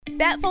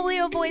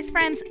Betfolio Voice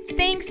friends,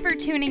 thanks for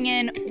tuning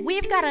in.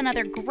 We've got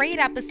another great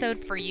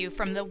episode for you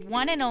from the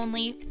one and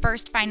only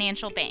First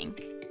Financial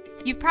Bank.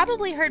 You've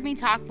probably heard me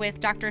talk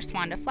with Dr.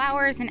 Swanda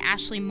Flowers and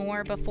Ashley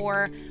Moore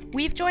before.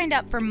 We've joined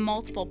up for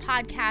multiple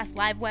podcasts,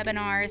 live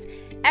webinars.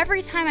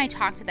 Every time I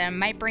talk to them,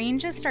 my brain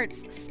just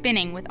starts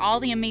spinning with all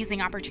the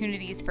amazing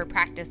opportunities for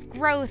practice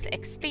growth,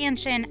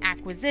 expansion,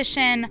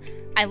 acquisition.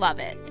 I love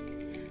it.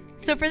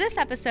 So for this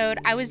episode,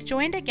 I was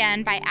joined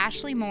again by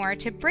Ashley Moore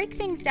to break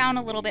things down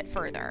a little bit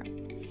further.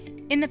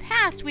 In the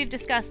past, we've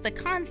discussed the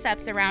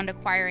concepts around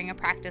acquiring a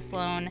practice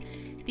loan,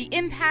 the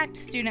impact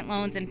student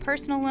loans and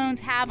personal loans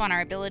have on our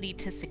ability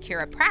to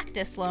secure a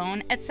practice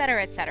loan,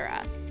 etc.,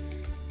 etc.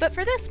 But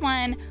for this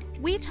one,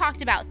 we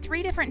talked about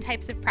 3 different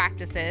types of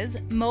practices: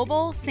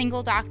 mobile,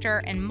 single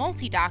doctor, and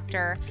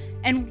multi-doctor,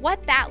 and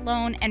what that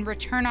loan and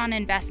return on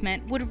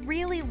investment would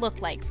really look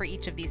like for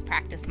each of these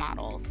practice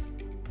models.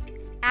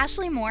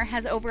 Ashley Moore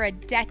has over a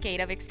decade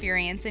of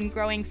experience in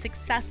growing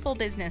successful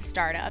business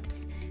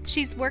startups.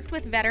 She's worked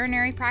with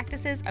veterinary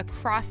practices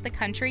across the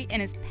country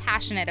and is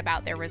passionate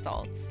about their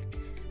results.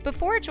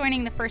 Before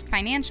joining the First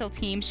Financial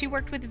team, she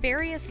worked with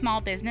various small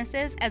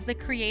businesses as the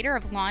creator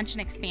of launch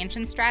and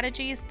expansion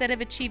strategies that have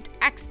achieved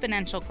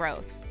exponential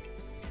growth.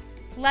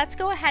 Let's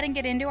go ahead and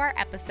get into our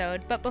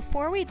episode, but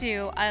before we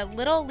do, a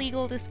little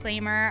legal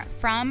disclaimer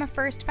from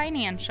First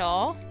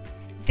Financial.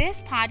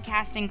 This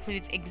podcast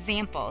includes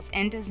examples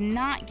and does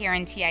not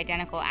guarantee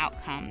identical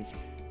outcomes.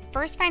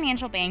 First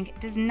Financial Bank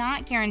does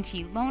not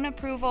guarantee loan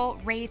approval,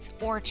 rates,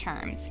 or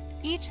terms.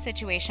 Each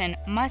situation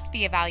must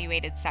be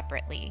evaluated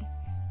separately.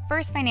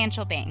 First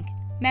Financial Bank,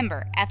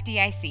 member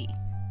FDIC.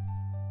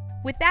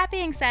 With that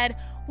being said,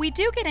 we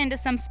do get into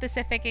some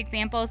specific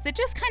examples that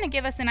just kind of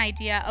give us an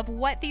idea of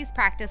what these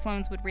practice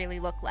loans would really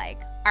look like.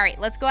 All right,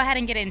 let's go ahead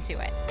and get into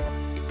it.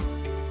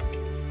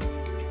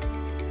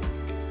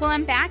 Well,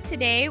 I'm back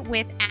today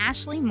with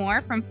Ashley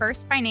Moore from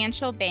First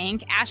Financial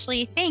Bank.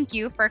 Ashley, thank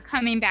you for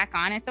coming back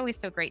on. It's always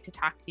so great to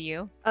talk to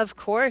you. Of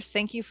course.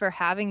 Thank you for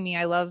having me.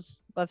 I love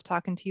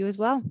talking to you as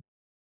well.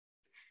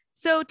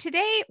 So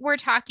today we're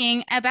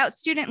talking about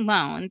student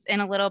loans in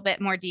a little bit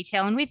more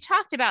detail. And we've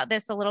talked about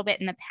this a little bit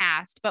in the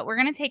past, but we're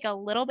going to take a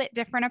little bit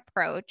different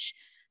approach.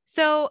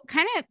 So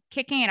kind of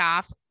kicking it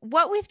off,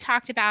 what we've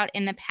talked about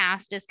in the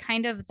past is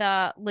kind of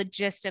the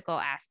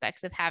logistical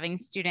aspects of having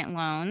student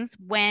loans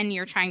when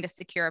you're trying to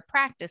secure a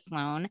practice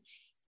loan,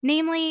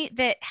 namely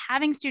that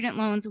having student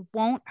loans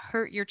won't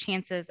hurt your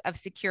chances of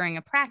securing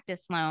a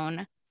practice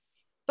loan.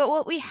 But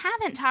what we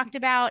haven't talked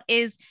about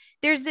is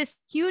there's this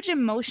huge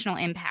emotional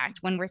impact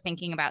when we're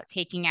thinking about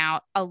taking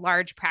out a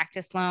large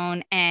practice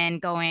loan and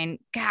going,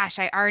 gosh,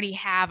 I already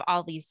have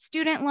all these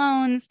student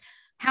loans.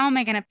 How am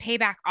I going to pay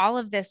back all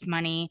of this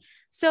money?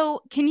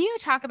 So can you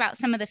talk about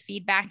some of the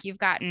feedback you've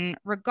gotten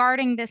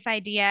regarding this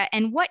idea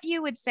and what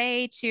you would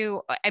say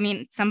to,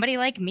 somebody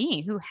like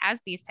me who has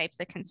these types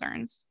of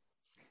concerns?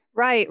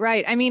 Right.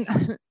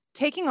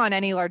 Taking on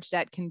any large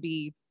debt can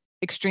be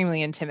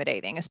extremely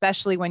intimidating,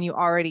 especially when you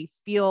already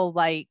feel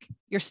like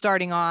you're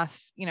starting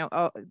off,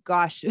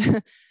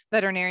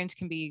 veterinarians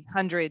can be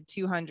 $100,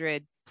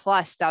 $200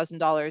 plus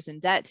 $1,000 in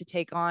debt to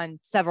take on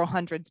several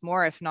hundreds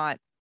more, if not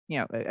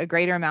a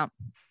greater amount.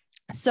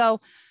 So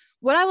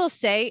what I will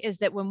say is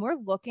that when we're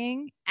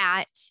looking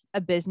at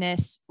a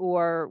business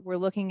or we're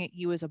looking at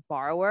you as a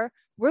borrower,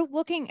 we're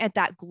looking at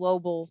that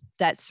global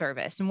debt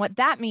service. And what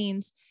that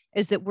means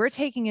is that we're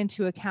taking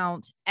into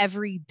account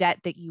every debt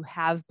that you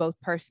have, both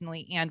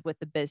personally and with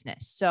the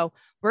business. So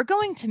we're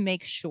going to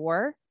make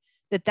sure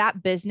that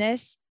that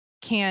business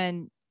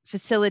can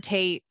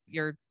facilitate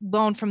your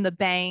loan from the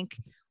bank,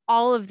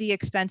 all of the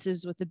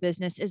expenses with the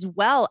business, as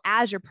well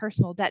as your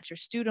personal debts, your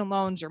student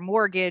loans, your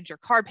mortgage, your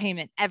car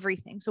payment,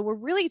 everything. So we're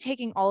really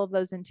taking all of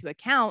those into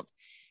account.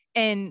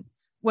 And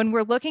when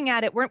we're looking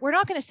at it, we're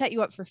not going to set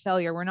you up for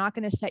failure. We're not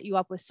going to set you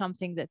up with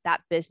something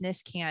that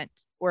business can't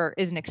or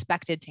isn't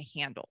expected to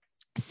handle.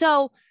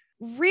 So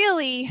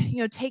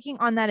really, taking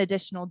on that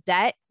additional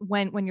debt,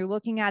 when you're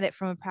looking at it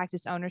from a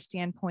practice owner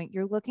standpoint,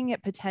 you're looking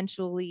at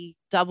potentially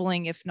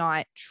doubling, if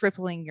not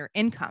tripling your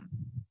income.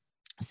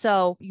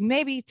 So you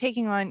may be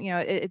taking on,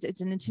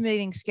 it's an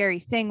intimidating, scary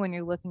thing when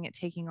you're looking at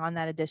taking on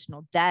that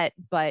additional debt.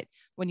 But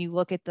when you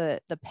look at the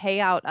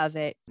payout of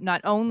it,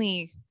 not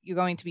only you're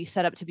going to be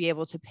set up to be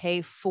able to pay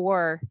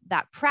for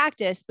that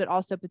practice, but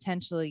also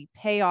potentially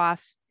pay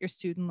off your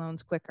student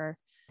loans quicker,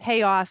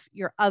 pay off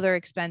your other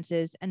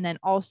expenses. And then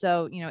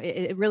also,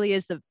 it really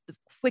is the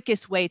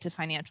quickest way to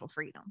financial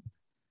freedom.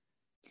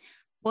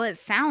 Well, it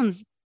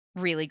sounds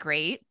really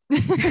great.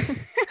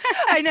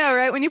 I know,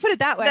 right? When you put it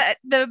that way.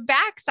 The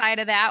backside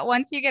of that,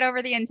 once you get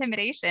over the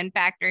intimidation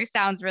factor,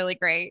 sounds really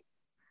great.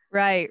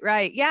 Right.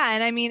 Yeah.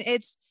 And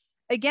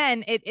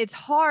it's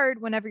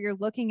hard whenever you're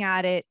looking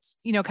at it,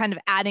 kind of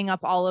adding up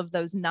all of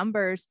those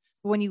numbers.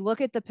 But when you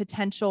look at the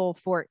potential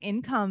for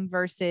income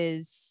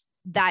versus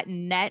that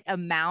net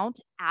amount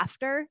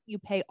after you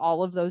pay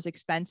all of those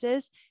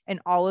expenses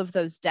and all of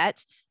those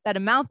debts, that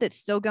amount that's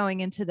still going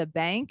into the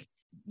bank,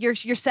 you're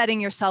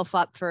setting yourself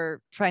up for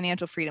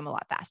financial freedom a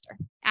lot faster.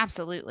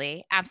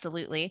 Absolutely.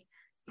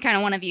 kind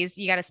of one of these,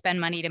 you got to spend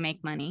money to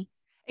make money.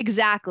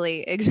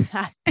 Exactly.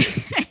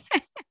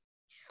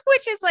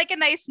 Which is like a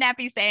nice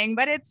snappy saying,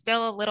 but it's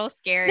still a little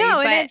scary.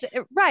 No, but... and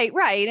it's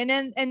right.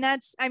 And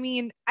that's, I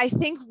mean, I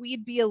think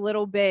we'd be a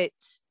little bit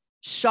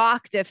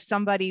shocked if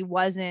somebody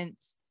wasn't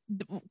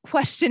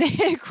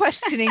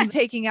questioning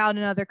taking out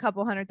another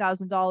couple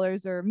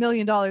 $100,000 or $1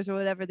 million or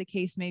whatever the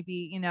case may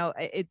be. You know,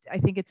 I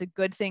think it's a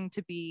good thing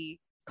to be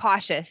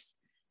cautious.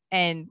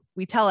 And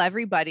we tell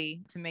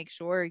everybody to make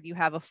sure you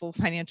have a full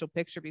financial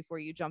picture before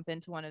you jump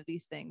into one of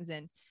these things.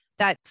 And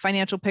that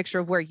financial picture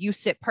of where you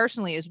sit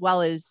personally, as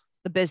well as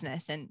the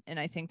business. And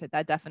I think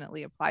that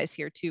definitely applies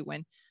here too,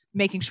 when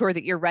making sure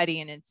that you're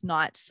ready and it's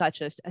not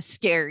such a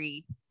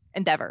scary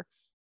endeavor.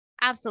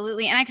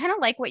 Absolutely. And I kind of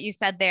like what you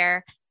said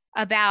there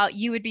about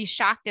you would be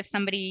shocked if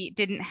somebody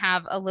didn't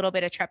have a little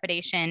bit of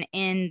trepidation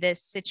in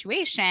this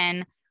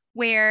situation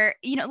where,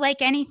 you know,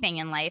 like anything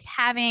in life,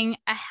 having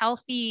a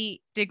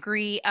healthy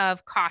degree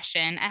of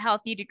caution, a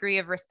healthy degree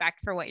of respect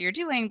for what you're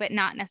doing, but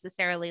not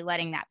necessarily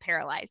letting that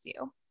paralyze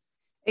you.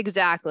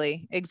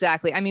 Exactly.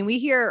 I mean, we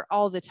hear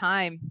all the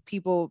time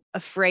people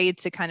afraid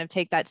to kind of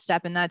take that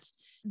step. And that's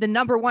the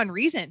number one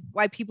reason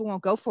why people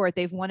won't go for it.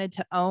 They've wanted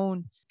to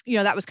own, you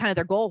know, that was kind of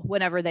their goal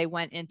whenever they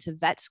went into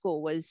vet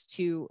school, was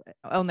to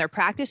own their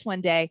practice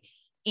one day.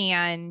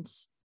 And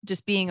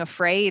just being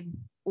afraid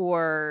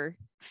or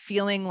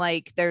feeling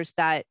like there's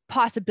that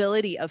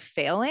possibility of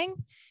failing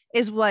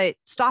is what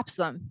stops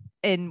them.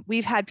 And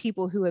we've had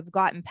people who have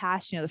gotten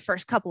past, you know, the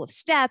first couple of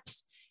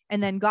steps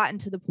and then gotten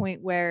to the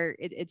point where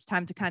it's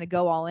time to kind of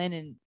go all in,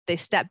 and they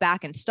step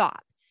back and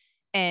stop.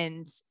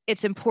 And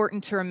it's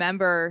important to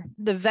remember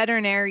the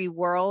veterinary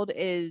world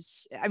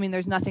is, I mean,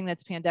 there's nothing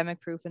that's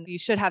pandemic proof, and you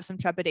should have some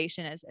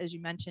trepidation as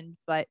you mentioned,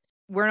 but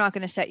we're not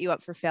going to set you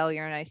up for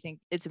failure. And I think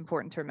it's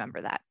important to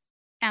remember that.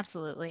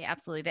 Absolutely.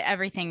 That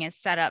everything is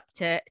set up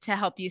to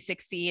help you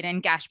succeed.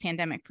 And gosh,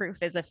 pandemic proof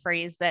is a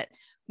phrase that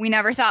we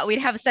never thought we'd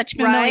have such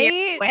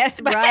familiarity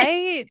with.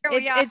 Right.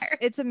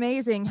 It's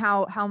amazing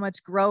how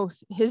much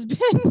growth has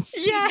been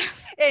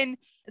in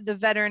the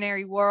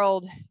veterinary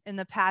world in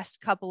the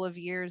past couple of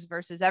years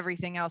versus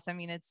everything else. I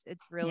mean, it's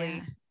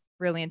really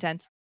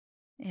intense.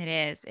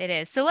 It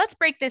is. So let's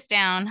break this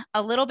down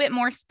a little bit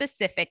more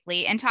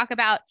specifically and talk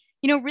about,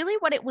 you know, really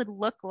what it would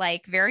look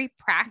like very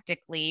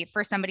practically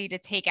for somebody to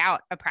take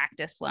out a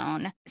practice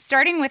loan,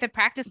 starting with a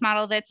practice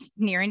model that's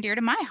near and dear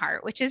to my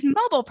heart, which is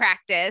mobile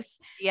practice.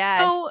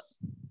 Yes. So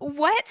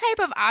what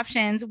type of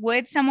options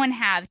would someone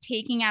have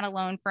taking out a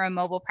loan for a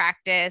mobile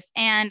practice?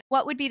 And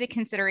what would be the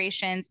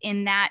considerations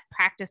in that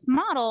practice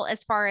model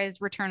as far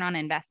as return on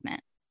investment?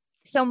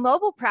 So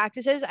mobile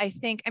practices, I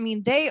think, I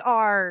mean, they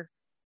are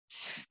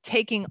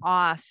taking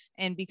off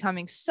and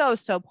becoming so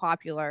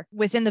popular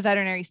within the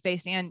veterinary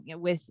space and, you know,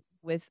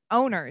 with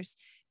owners.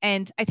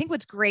 And I think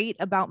what's great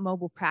about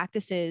mobile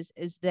practices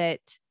is that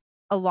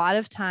a lot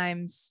of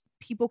times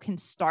people can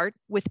start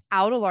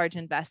without a large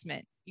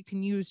investment. You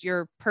can use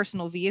your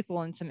personal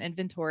vehicle and some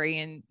inventory,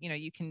 and, you know,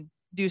 you can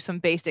do some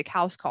basic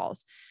house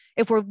calls.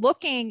 If we're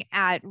looking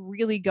at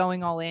really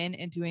going all in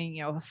and doing,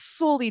 you know, a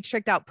fully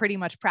tricked out pretty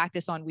much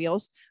practice on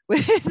wheels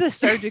with the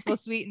surgical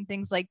suite and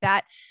things like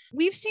that,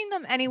 we've seen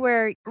them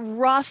anywhere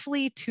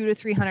roughly $200,000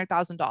 to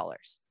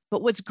 $300,000.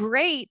 But what's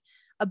great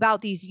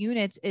about these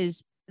units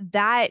is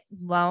that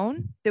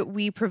loan that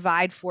we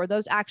provide for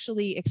those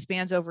actually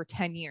expands over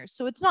 10 years.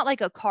 So it's not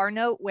like a car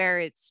note where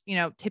it's, you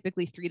know,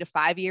 typically 3 to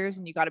 5 years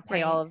and you got to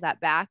pay all of that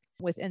back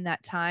within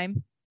that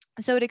time.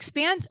 So it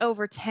expands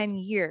over 10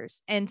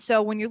 years. And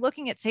so when you're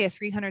looking at, say, a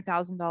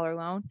 $300,000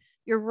 loan,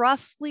 you're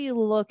roughly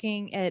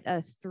looking at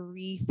a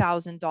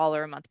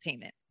 $3,000 a month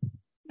payment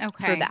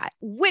for that,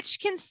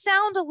 which can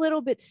sound a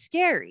little bit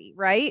scary,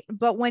 right?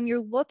 But when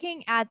you're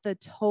looking at the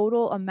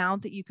total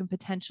amount that you can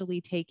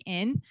potentially take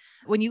in,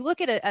 when you look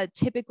at a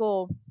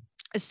typical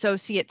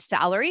associate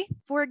salary,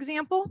 for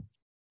example,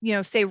 you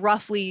know, say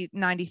roughly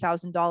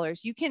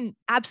 $90,000, you can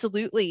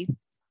absolutely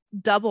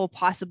double,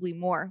 possibly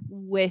more,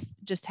 with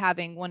just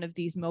having one of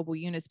these mobile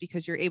units,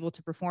 because you're able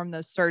to perform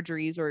those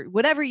surgeries or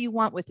whatever you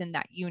want within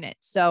that unit.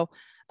 So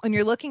when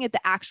you're looking at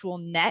the actual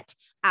net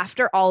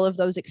after all of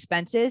those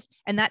expenses,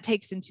 and that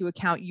takes into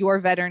account your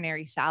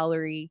veterinary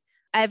salary,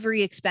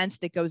 every expense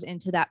that goes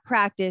into that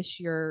practice,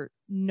 your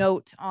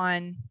note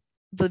on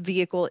the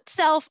vehicle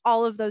itself,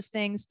 all of those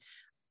things,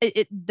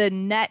 the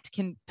net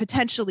can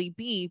potentially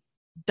be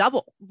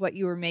double what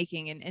you were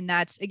making. And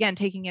that's, again,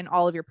 taking in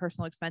all of your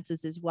personal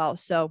expenses as well.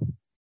 So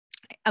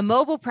a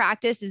mobile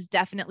practice is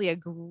definitely a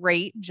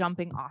great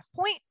jumping off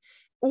point,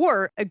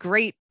 or a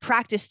great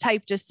practice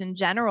type just in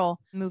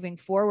general, moving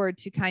forward,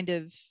 to kind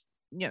of,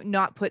 you know,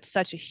 not put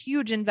such a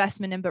huge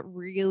investment in, but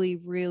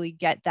really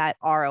get that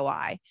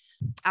ROI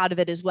out of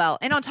it as well.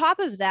 And on top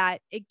of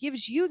that, it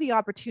gives you the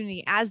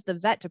opportunity as the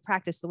vet to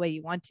practice the way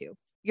you want to.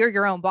 You're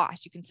your own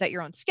boss. You can set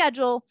your own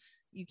schedule.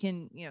 You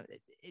can, you know,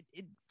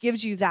 it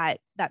gives you that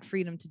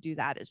freedom to do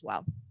that as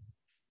well.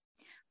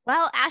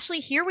 Well, Ashley,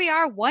 here we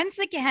are once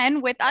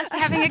again with us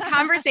having a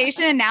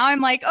conversation. And now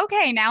I'm like,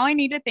 okay, now I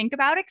need to think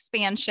about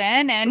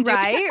expansion and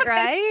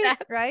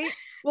right.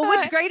 Well,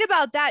 what's great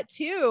about that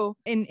too,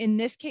 in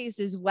this case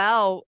as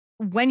well,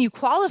 when you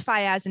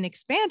qualify as an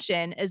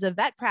expansion as a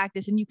vet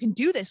practice, and you can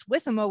do this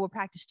with a mobile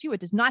practice too, it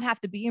does not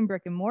have to be in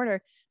brick and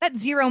mortar. That's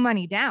zero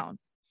money down.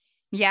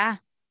 Yeah.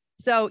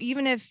 So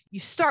even if you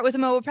start with a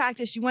mobile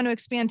practice, you want to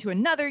expand to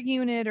another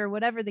unit or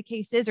whatever the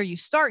case is, or you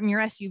start in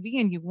your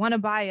SUV and you want to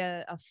buy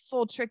a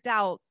full tricked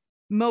out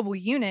mobile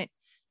unit,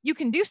 you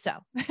can do so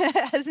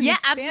as an expansion.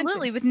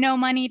 Absolutely. With no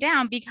money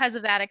down because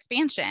of that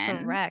expansion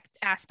Correct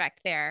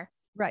aspect there.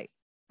 Right.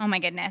 Oh my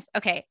goodness.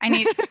 Okay. I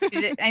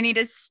need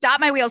to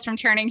stop my wheels from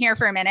turning here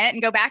for a minute and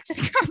go back to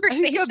the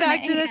conversation. Go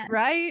back to this,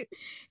 right?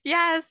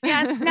 Yes.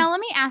 Now let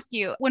me ask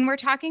you, when we're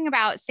talking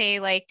about, say,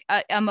 like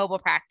a mobile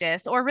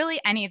practice or really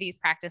any of these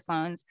practice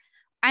loans,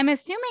 I'm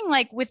assuming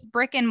like with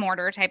brick and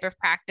mortar type of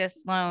practice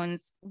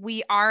loans,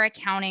 we are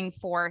accounting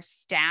for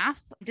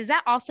staff. Does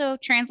that also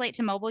translate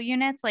to mobile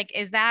units? Like,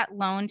 is that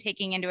loan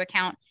taking into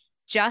account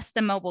just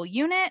the mobile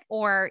unit,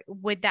 or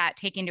would that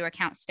take into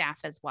account staff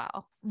as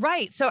well?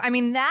 Right. So, I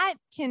mean, that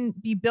can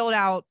be built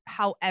out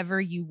however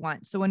you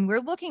want. So when we're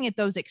looking at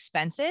those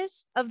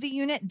expenses of the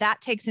unit, that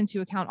takes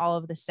into account all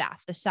of the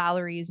staff, the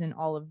salaries, and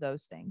all of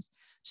those things.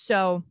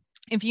 So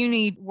if you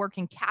need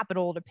working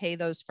capital to pay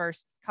those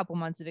first couple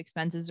months of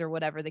expenses or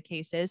whatever the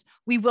case is,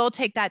 we will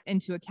take that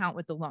into account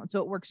with the loan. So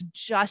it works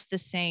just the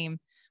same.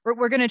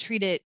 We're going to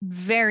treat it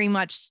very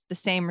much the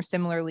same or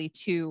similarly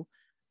to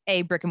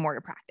a brick and mortar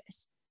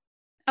practice.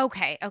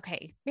 Okay.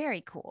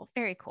 Very cool.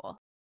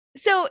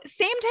 So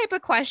same type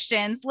of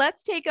questions.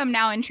 Let's take them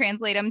now and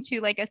translate them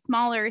to like a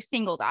smaller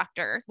single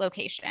doctor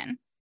location.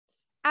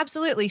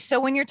 Absolutely. So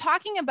when you're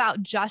talking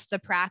about just the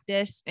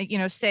practice,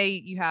 say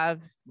you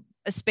have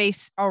a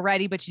space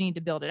already, but you need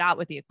to build it out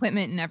with the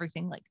equipment and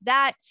everything like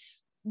that,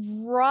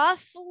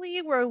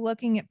 roughly we're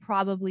looking at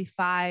probably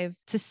 $500,000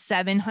 to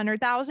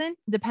 $700,000,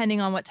 depending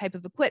on what type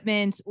of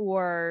equipment,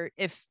 or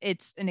if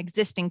it's an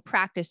existing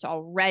practice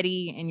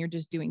already and you're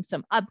just doing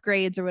some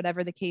upgrades or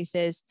whatever the case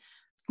is.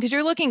 Because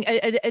you're looking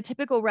at a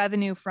typical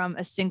revenue from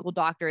a single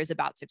doctor is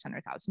about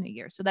 $600,000 a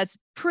year. So that's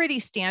pretty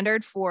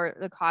standard for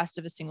the cost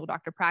of a single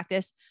doctor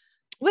practice.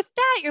 With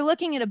that, you're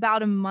looking at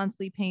about a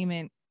monthly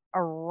payment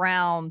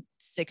around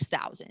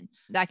 $6,000.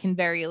 That can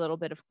vary a little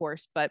bit, of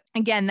course, but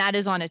again, that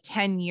is on a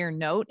 10-year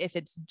note if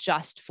it's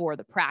just for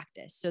the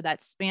practice. So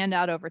that's spanned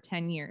out over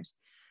 10 years.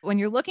 When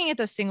you're looking at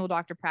those single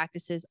doctor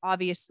practices,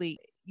 obviously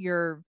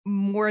you're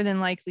more than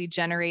likely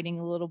generating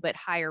a little bit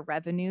higher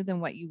revenue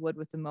than what you would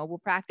with a mobile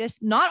practice.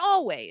 Not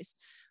always,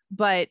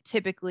 but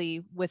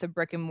typically with a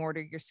brick and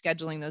mortar, you're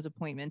scheduling those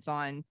appointments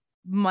on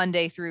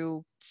Monday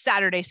through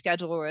Saturday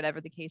schedule or whatever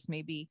the case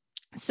may be.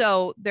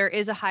 So there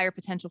is a higher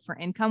potential for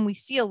income. We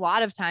see a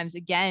lot of times,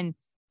 again,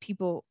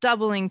 people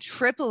doubling,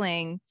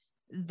 tripling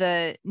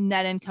the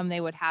net income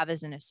they would have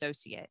as an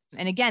associate.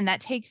 And again,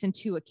 that takes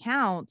into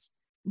account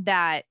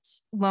that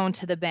loan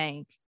to the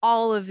bank,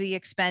 all of the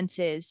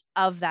expenses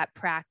of that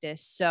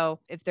practice. So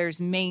if there's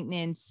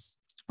maintenance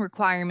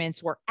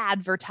requirements or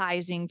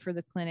advertising for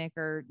the clinic,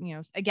 or,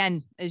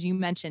 again, as you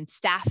mentioned,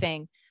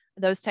 staffing,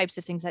 those types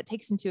of things, that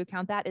takes into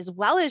account that, as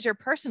well as your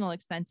personal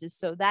expenses.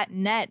 So that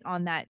net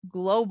on that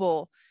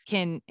global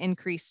can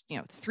increase,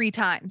 3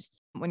 times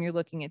when you're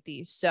looking at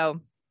these.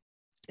 So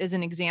as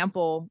an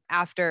example,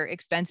 after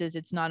expenses,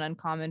 it's not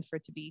uncommon for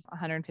it to be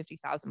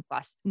 150,000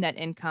 plus net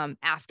income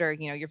after,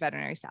 your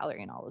veterinary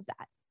salary and all of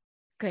that.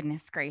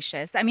 Goodness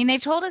gracious. I mean, they've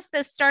told us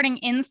this starting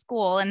in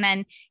school, and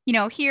then,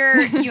 here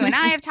you and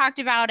I have talked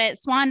about it.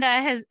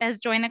 Swanda has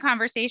joined the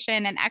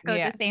conversation and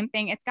echoed the same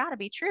thing. It's got to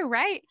be true,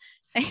 right?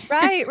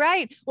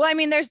 Right. Well, I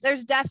mean, there's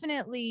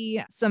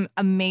definitely some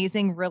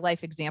amazing real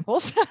life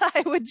examples,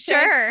 I would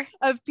say,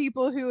 of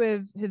people who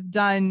have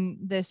done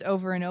this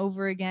over and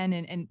over again,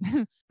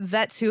 and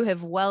vets who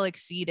have well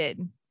exceeded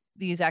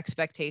these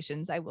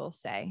expectations, I will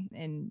say,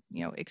 and,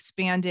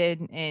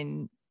 expanded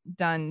and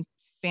done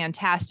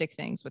fantastic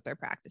things with their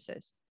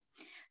practices.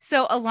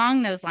 So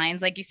along those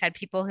lines, like you said,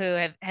 people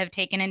who have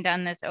taken and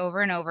done this over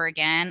and over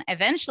again,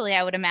 eventually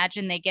I would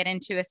imagine they get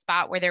into a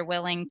spot where they're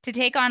willing to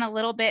take on a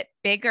little bit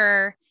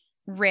bigger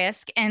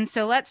risk. And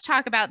so let's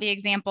talk about the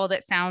example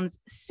that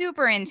sounds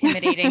super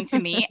intimidating to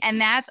me.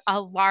 And that's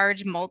a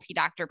large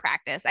multi-doctor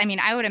practice. I mean,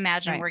 I would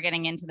imagine we're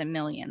getting into the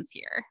millions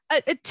here.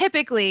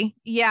 Typically,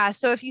 yeah.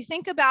 So if you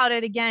think about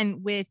it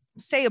again, with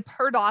say a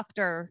per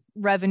doctor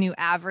revenue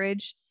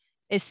average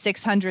is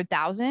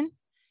 600,000.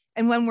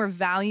 And when we're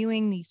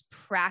valuing these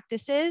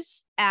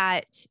practices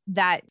at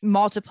that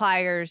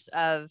multipliers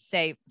of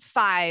say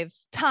 5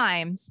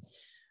 times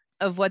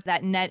of what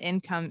that net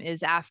income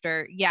is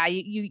after,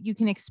 you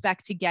can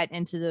expect to get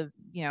into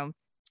the,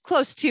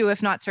 close to,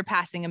 if not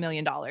surpassing $1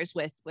 million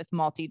with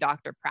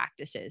multi-doctor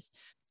practices.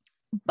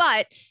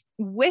 But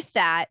with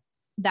that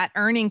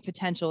earning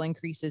potential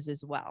increases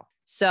as well.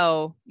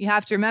 So you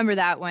have to remember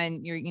that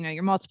when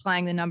you're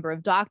multiplying the number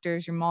of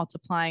doctors, you're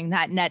multiplying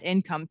that net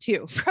income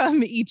too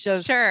from each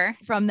of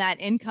from that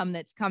income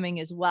that's coming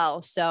as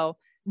well. So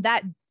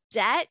that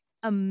debt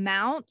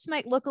amount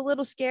might look a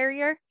little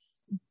scarier,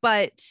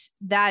 but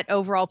that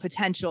overall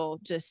potential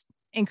just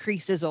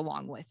increases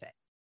along with it.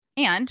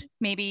 And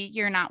maybe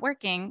you're not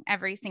working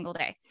every single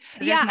day.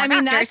 Yeah, I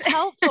mean, doctors. that's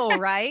helpful,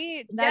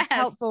 right? That's Yes.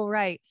 helpful,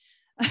 right?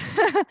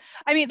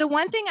 I mean, the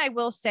one thing I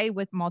will say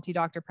with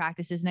multi-doctor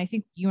practices, and I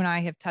think you and I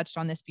have touched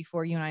on this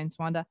before, you and I and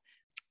Swanda,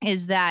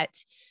 is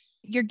that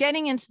you're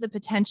getting into the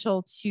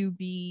potential to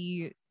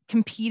be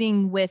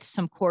competing with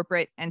some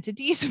corporate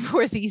entities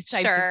for these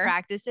types of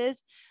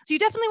practices. So you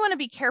definitely want to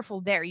be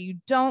careful there. You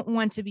don't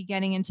want to be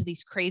getting into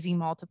these crazy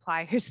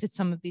multipliers that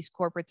some of these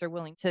corporates are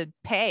willing to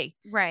pay.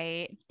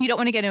 Right. You don't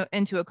want to get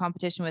into a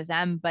competition with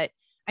them. But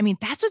I mean,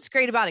 that's what's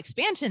great about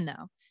expansion,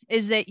 though,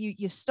 is that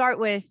you start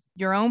with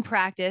your own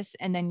practice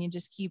and then you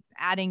just keep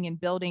adding and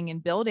building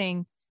and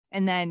building.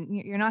 And then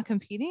you're not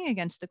competing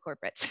against the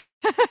corporates.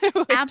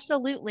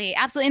 Absolutely.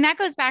 Absolutely. And that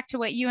goes back to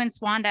what you and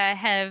Swanda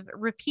have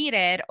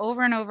repeated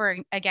over and over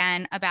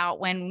again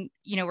about when,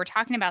 we're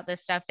talking about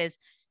this stuff is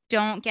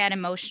don't get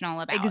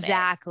emotional about it.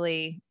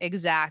 Exactly.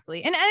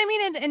 And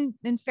I mean,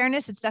 in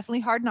fairness, it's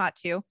definitely hard not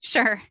to.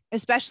 Sure.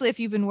 Especially if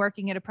you've been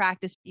working at a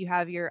practice, you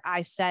have your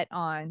eyes set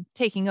on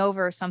taking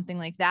over or something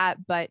like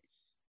that. But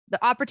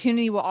the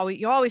opportunity you'll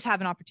always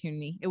have an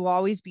opportunity. It will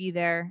always be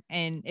there,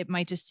 and it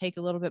might just take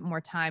a little bit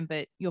more time,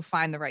 but you'll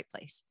find the right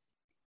place.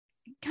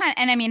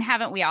 And I mean,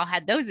 haven't we all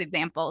had those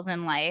examples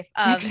in life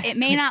of Exactly. It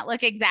may not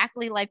look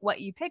exactly like what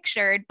you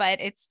pictured,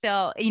 but it's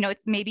still,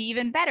 it's maybe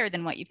even better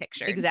than what you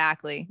pictured.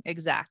 Exactly.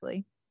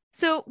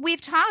 So we've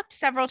talked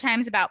several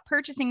times about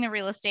purchasing the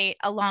real estate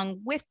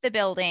along with the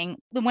building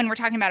when we're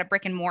talking about a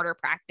brick and mortar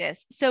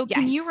practice. So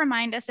Can you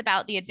remind us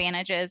about the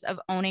advantages of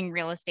owning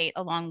real estate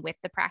along with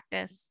the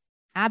practice?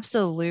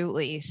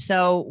 Absolutely.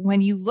 So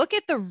when you look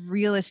at the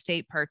real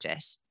estate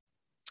purchase,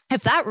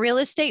 if that real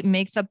estate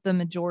makes up the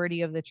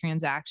majority of the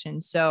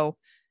transaction, so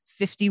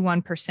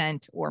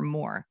 51% or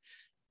more,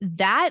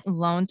 that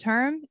loan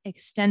term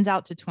extends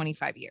out to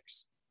 25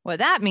 years. What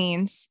that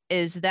means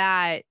is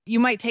that you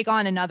might take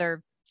on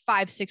another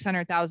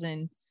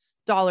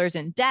 $600,000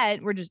 in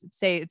debt. We're just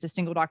say it's a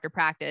single doctor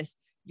practice.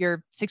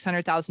 Your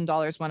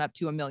 $600,000 went up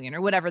to $1 million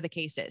or whatever the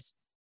case is.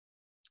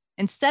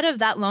 Instead of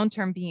that loan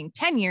term being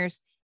 10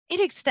 years,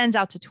 it extends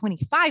out to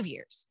 25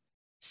 years.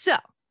 So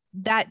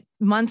that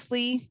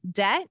monthly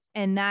debt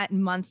and that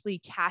monthly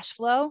cash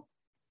flow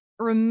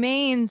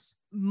remains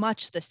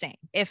much the same,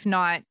 if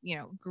not,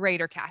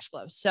 greater cash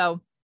flow. So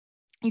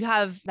you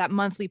have that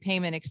monthly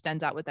payment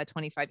extends out with that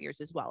 25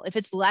 years as well. If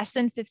it's less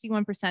than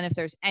 51%, if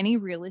there's any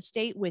real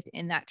estate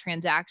within that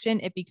transaction,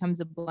 it becomes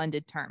a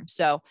blended term.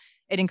 So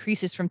it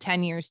increases from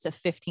 10 years to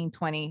 15,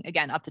 20,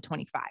 again, up to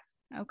 25.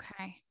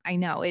 Okay. I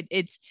know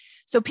it's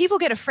so people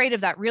get afraid of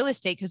that real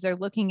estate because they're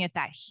looking at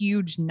that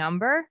huge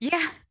number.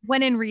 Yeah.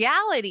 When in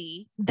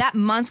reality, that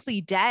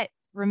monthly debt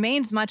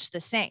remains much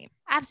the same.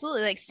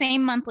 Absolutely. Like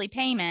same monthly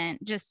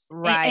payment, just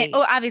right.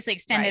 Obviously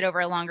extended over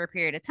a longer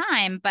period of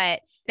time,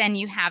 but then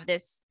you have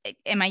this,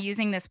 am I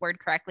using this word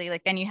correctly?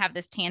 Like then you have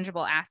this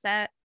tangible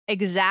asset.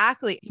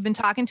 Exactly. You've been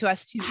talking to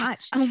us too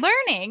much. I'm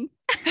learning.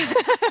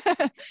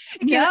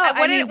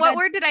 What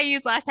word did I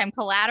use last time?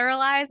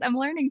 Collateralize. I'm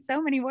learning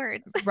so many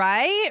words.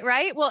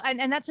 Right. Well,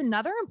 and that's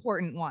another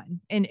important one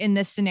in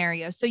this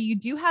scenario. So you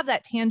do have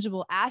that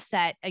tangible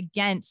asset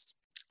against,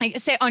 like,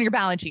 say, on your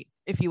balance sheet,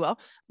 if you will.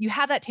 You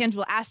have that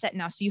tangible asset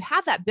now. So you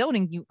have that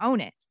building, you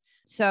own it.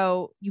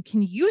 So you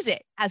can use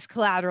it as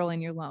collateral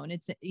in your loan.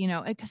 It's,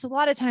 because a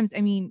lot of times,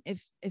 I mean,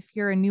 if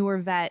you're a newer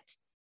vet,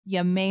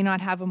 you may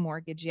not have a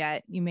mortgage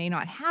yet. You may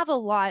not have a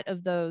lot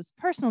of those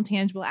personal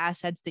tangible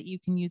assets that you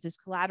can use as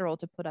collateral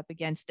to put up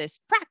against this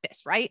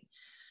practice, right?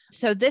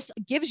 So this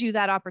gives you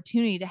that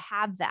opportunity to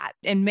have that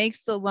and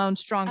makes the loan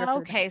stronger.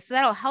 Okay. So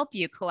that'll help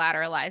you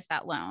collateralize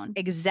that loan.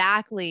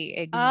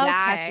 Exactly.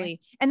 Okay.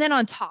 And then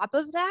on top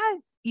of that,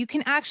 you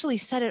can actually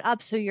set it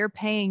up so you're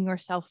paying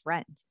yourself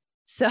rent.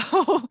 So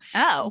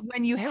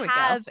when you're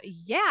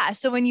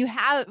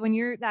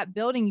that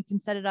building, you can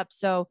set it up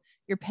so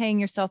you're paying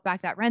yourself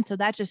back that rent. So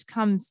that just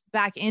comes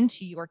back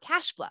into your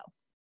cash flow.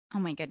 Oh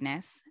my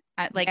goodness.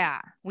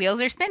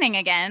 Wheels are spinning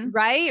again.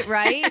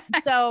 Right.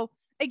 So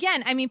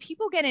again, I mean,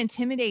 people get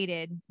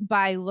intimidated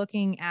by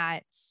looking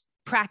at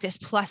practice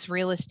plus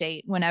real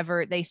estate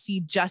whenever they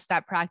see just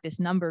that practice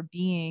number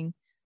being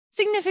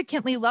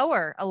significantly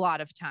lower a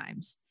lot of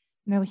times.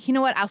 And they're like, you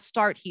know what, I'll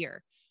start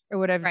here or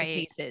whatever the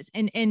case is.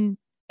 And in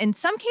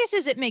some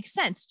cases, it makes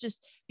sense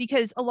just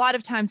because a lot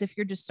of times if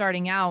you're just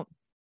starting out,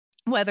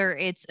 whether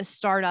it's a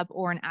startup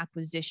or an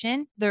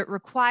acquisition, the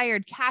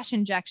required cash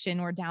injection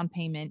or down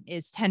payment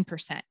is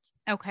 10%.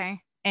 Okay.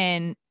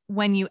 And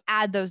when you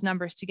add those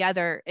numbers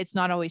together, it's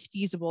not always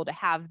feasible to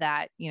have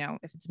that,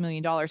 if it's $1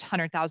 million,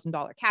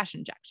 $100,000 cash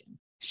injection.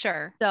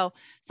 Sure. So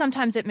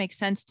sometimes it makes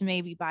sense to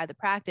maybe buy the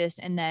practice.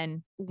 And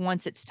then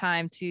once it's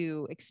time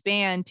to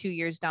expand 2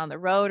 years down the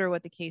road or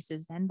what the case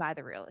is, then buy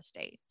the real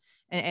estate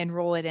and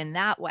roll it in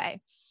that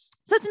way.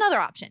 So that's another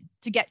option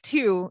to get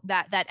to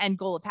that end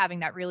goal of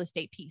having that real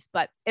estate piece.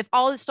 But if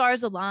all the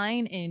stars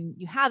align and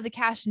you have the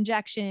cash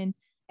injection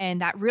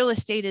and that real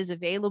estate is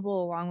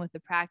available along with the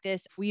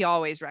practice, we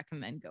always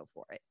recommend go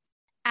for it.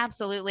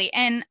 Absolutely.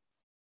 And,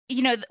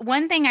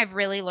 one thing I've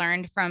really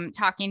learned from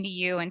talking to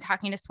you and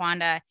talking to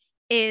Swanda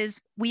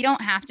is we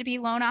don't have to be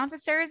loan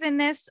officers in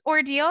this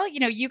ordeal.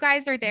 You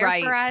guys are there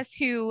for us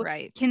who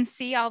can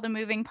see all the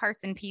moving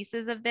parts and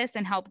pieces of this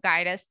and help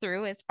guide us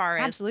through as far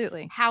as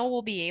how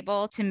we'll be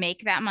able to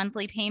make that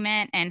monthly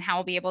payment and how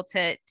we'll be able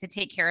to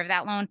take care of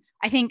that loan.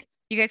 I think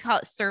you guys call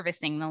it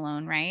servicing the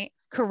loan, right?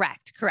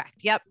 Correct.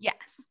 Yep. Yes.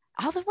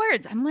 All the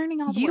words. I'm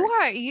learning all the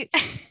words.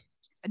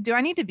 Do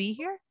I need to be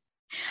here?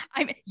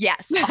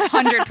 Yes,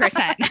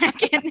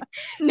 100%.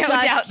 No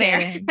doubt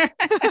there.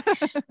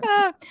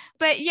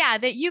 But yeah,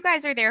 that you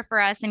guys are there for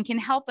us and can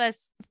help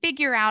us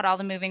figure out all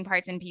the moving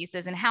parts and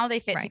pieces and how they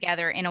fit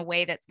together in a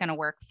way that's going to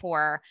work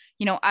for,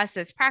 us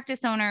as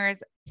practice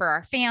owners, for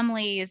our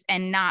families,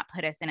 and not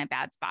put us in a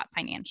bad spot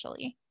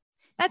financially.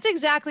 That's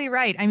exactly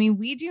right. I mean,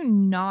 we do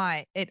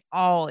not at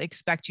all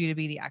expect you to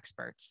be the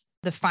experts,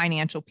 the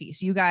financial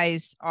piece. You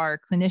guys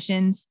are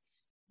clinicians.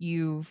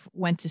 You've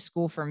went to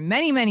school for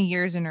many, many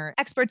years and are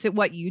experts at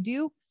what you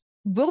do.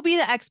 We'll be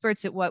the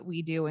experts at what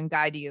we do and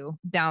guide you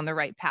down the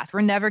right path. We're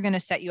never going to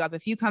set you up.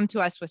 If you come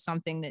to us with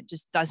something that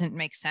just doesn't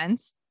make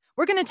sense,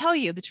 we're going to tell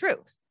you the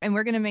truth. And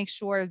we're going to make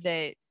sure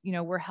that,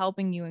 we're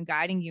helping you and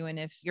guiding you. And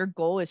if your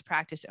goal is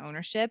practice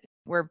ownership,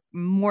 we're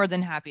more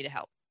than happy to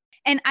help.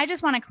 And I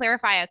just want to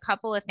clarify a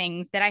couple of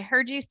things that I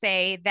heard you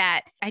say.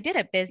 That I did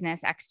a business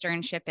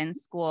externship in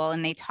school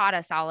and they taught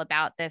us all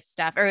about this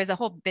stuff, or it was a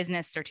whole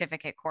business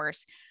certificate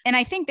course. And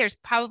I think there's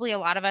probably a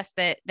lot of us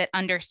that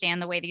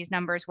understand the way these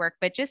numbers work,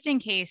 but just in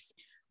case,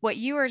 what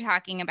you were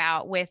talking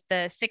about with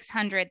the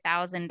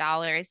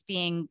 $600,000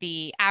 being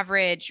the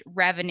average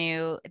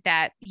revenue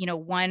that,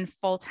 one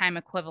full-time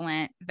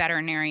equivalent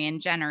veterinarian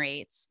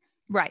generates.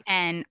 Right.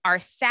 And our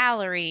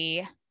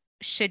salary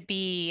should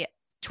be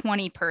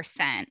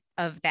 20%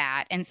 of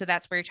that. And so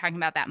that's where you're talking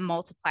about that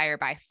multiplier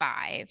by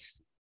 5.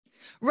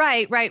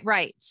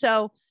 Right.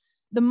 So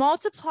the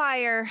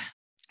multiplier,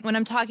 when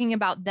I'm talking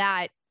about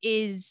that,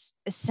 is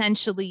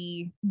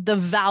essentially the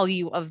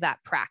value of that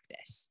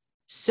practice.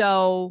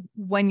 So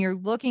when you're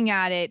looking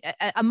at it,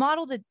 a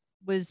model that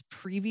was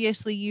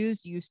previously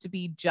used to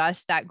be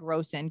just that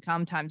gross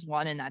income times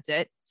 1, and that's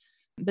it.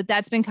 But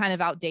that's been kind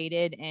of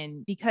outdated.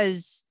 And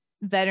because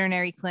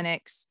veterinary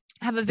clinics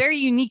have a very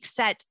unique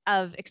set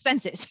of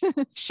expenses.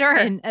 Sure.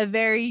 And a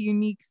very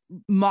unique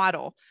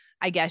model,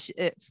 I guess,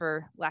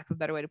 for lack of a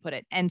better way to put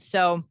it. And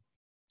so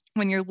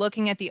when you're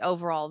looking at the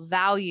overall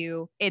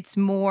value, it's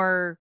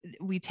more,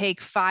 we take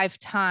 5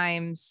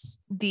 times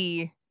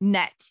the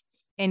net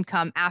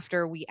income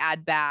after we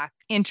add back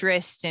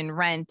interest and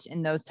rent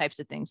and those types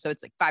of things. So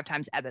it's like 5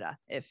 times EBITDA,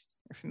 if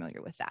you're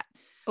familiar with that.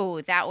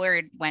 Oh, that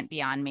word went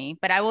beyond me,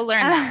 but I will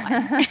learn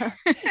that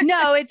one.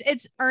 No,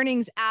 it's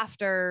earnings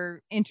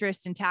after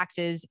interest and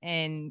taxes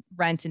and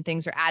rent and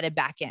things are added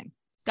back in.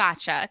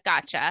 Gotcha.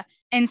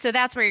 And so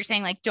that's where you're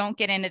saying, like, don't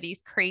get into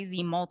these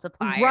crazy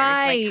multipliers,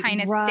 like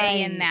kind of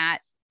stay in that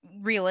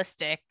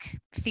realistic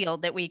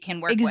field that we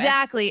can work with.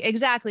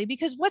 Exactly.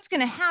 Because what's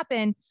going to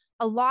happen,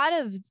 a lot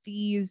of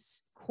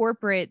these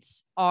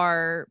corporates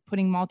are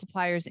putting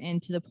multipliers in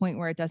to the point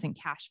where it doesn't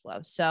cash flow.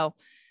 So,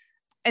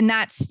 and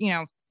that's,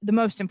 the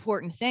most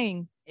important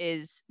thing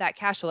is that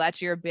cash flow.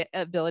 That's your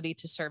ability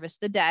to service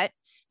the debt.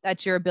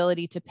 That's your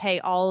ability to pay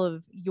all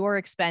of your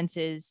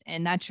expenses.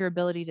 And that's your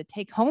ability to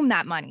take home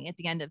that money at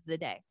the end of the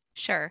day.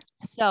 Sure.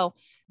 So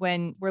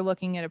when we're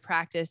looking at a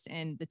practice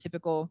and the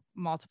typical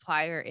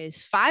multiplier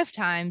is 5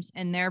 times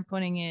and they're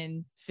putting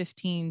in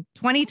 15,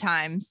 20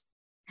 times,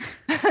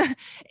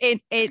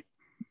 it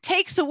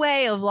takes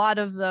away a lot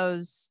of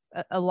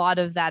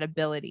that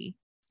ability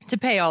to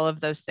pay all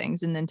of those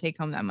things and then take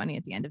home that money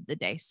at the end of the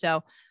day.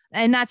 So,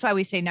 and that's why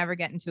we say never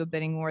get into a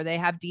bidding war. They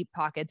have deep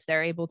pockets.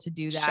 They're able to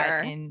do that. Sure.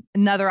 And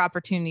another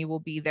opportunity will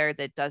be there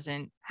that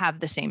doesn't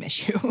have the same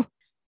issue.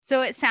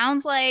 So it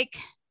sounds like,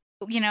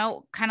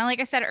 kind of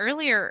like I said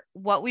earlier,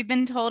 what we've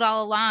been told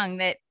all along,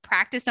 that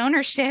practice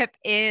ownership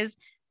is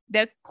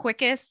the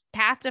quickest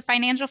path to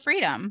financial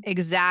freedom.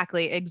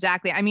 Exactly.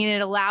 I mean,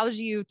 it allows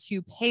you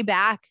to pay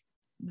back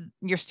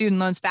your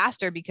student loans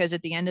faster because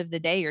at the end of the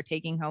day, you're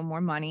taking home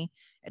more money.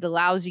 It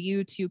allows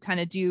you to kind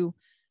of do,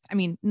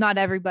 not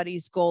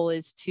everybody's goal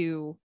is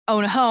to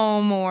own a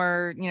home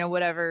or,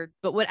 whatever,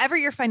 but whatever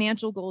your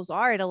financial goals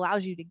are, it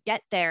allows you to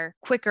get there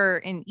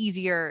quicker and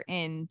easier.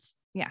 And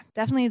yeah,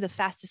 definitely the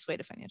fastest way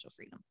to financial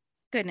freedom.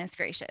 Goodness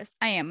gracious.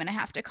 I am going to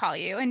have to call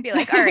you and be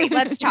like, all right,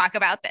 let's talk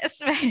about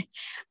this. But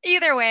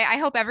either way, I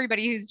hope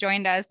everybody who's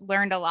joined us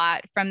learned a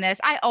lot from this.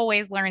 I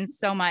always learn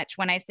so much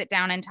when I sit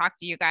down and talk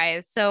to you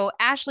guys. So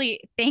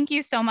Ashley, thank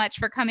you so much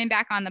for coming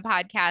back on the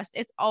podcast.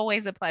 It's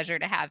always a pleasure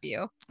to have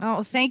you.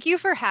 Oh, thank you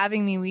for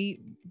having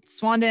me.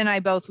 Swanda and I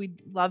both, we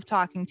love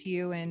talking to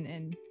you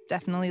and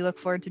definitely look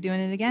forward to doing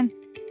it again.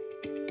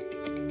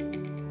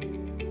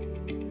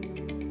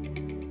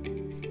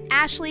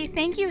 Ashley,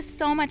 thank you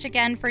so much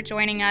again for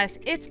joining us.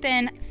 It's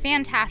been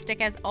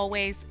fantastic as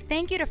always.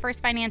 Thank you to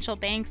First Financial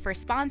Bank for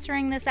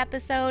sponsoring this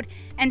episode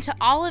and to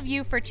all of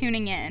you for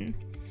tuning in.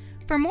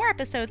 For more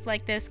episodes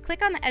like this,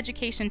 click on the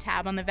Education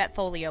tab on the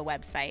Vetfolio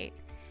website.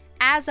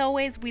 As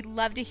always, we'd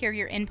love to hear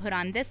your input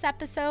on this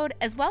episode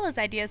as well as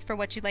ideas for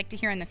what you'd like to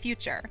hear in the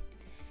future.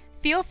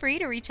 Feel free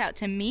to reach out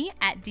to me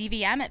at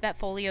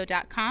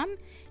dvm@vetfolio.com.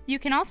 You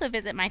can also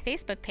visit my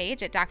Facebook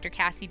page at Dr.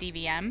 Cassie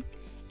DVM,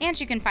 and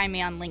you can find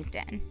me on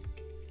LinkedIn.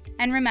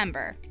 And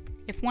remember,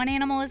 if one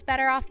animal is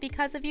better off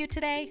because of you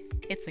today,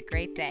 it's a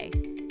great day.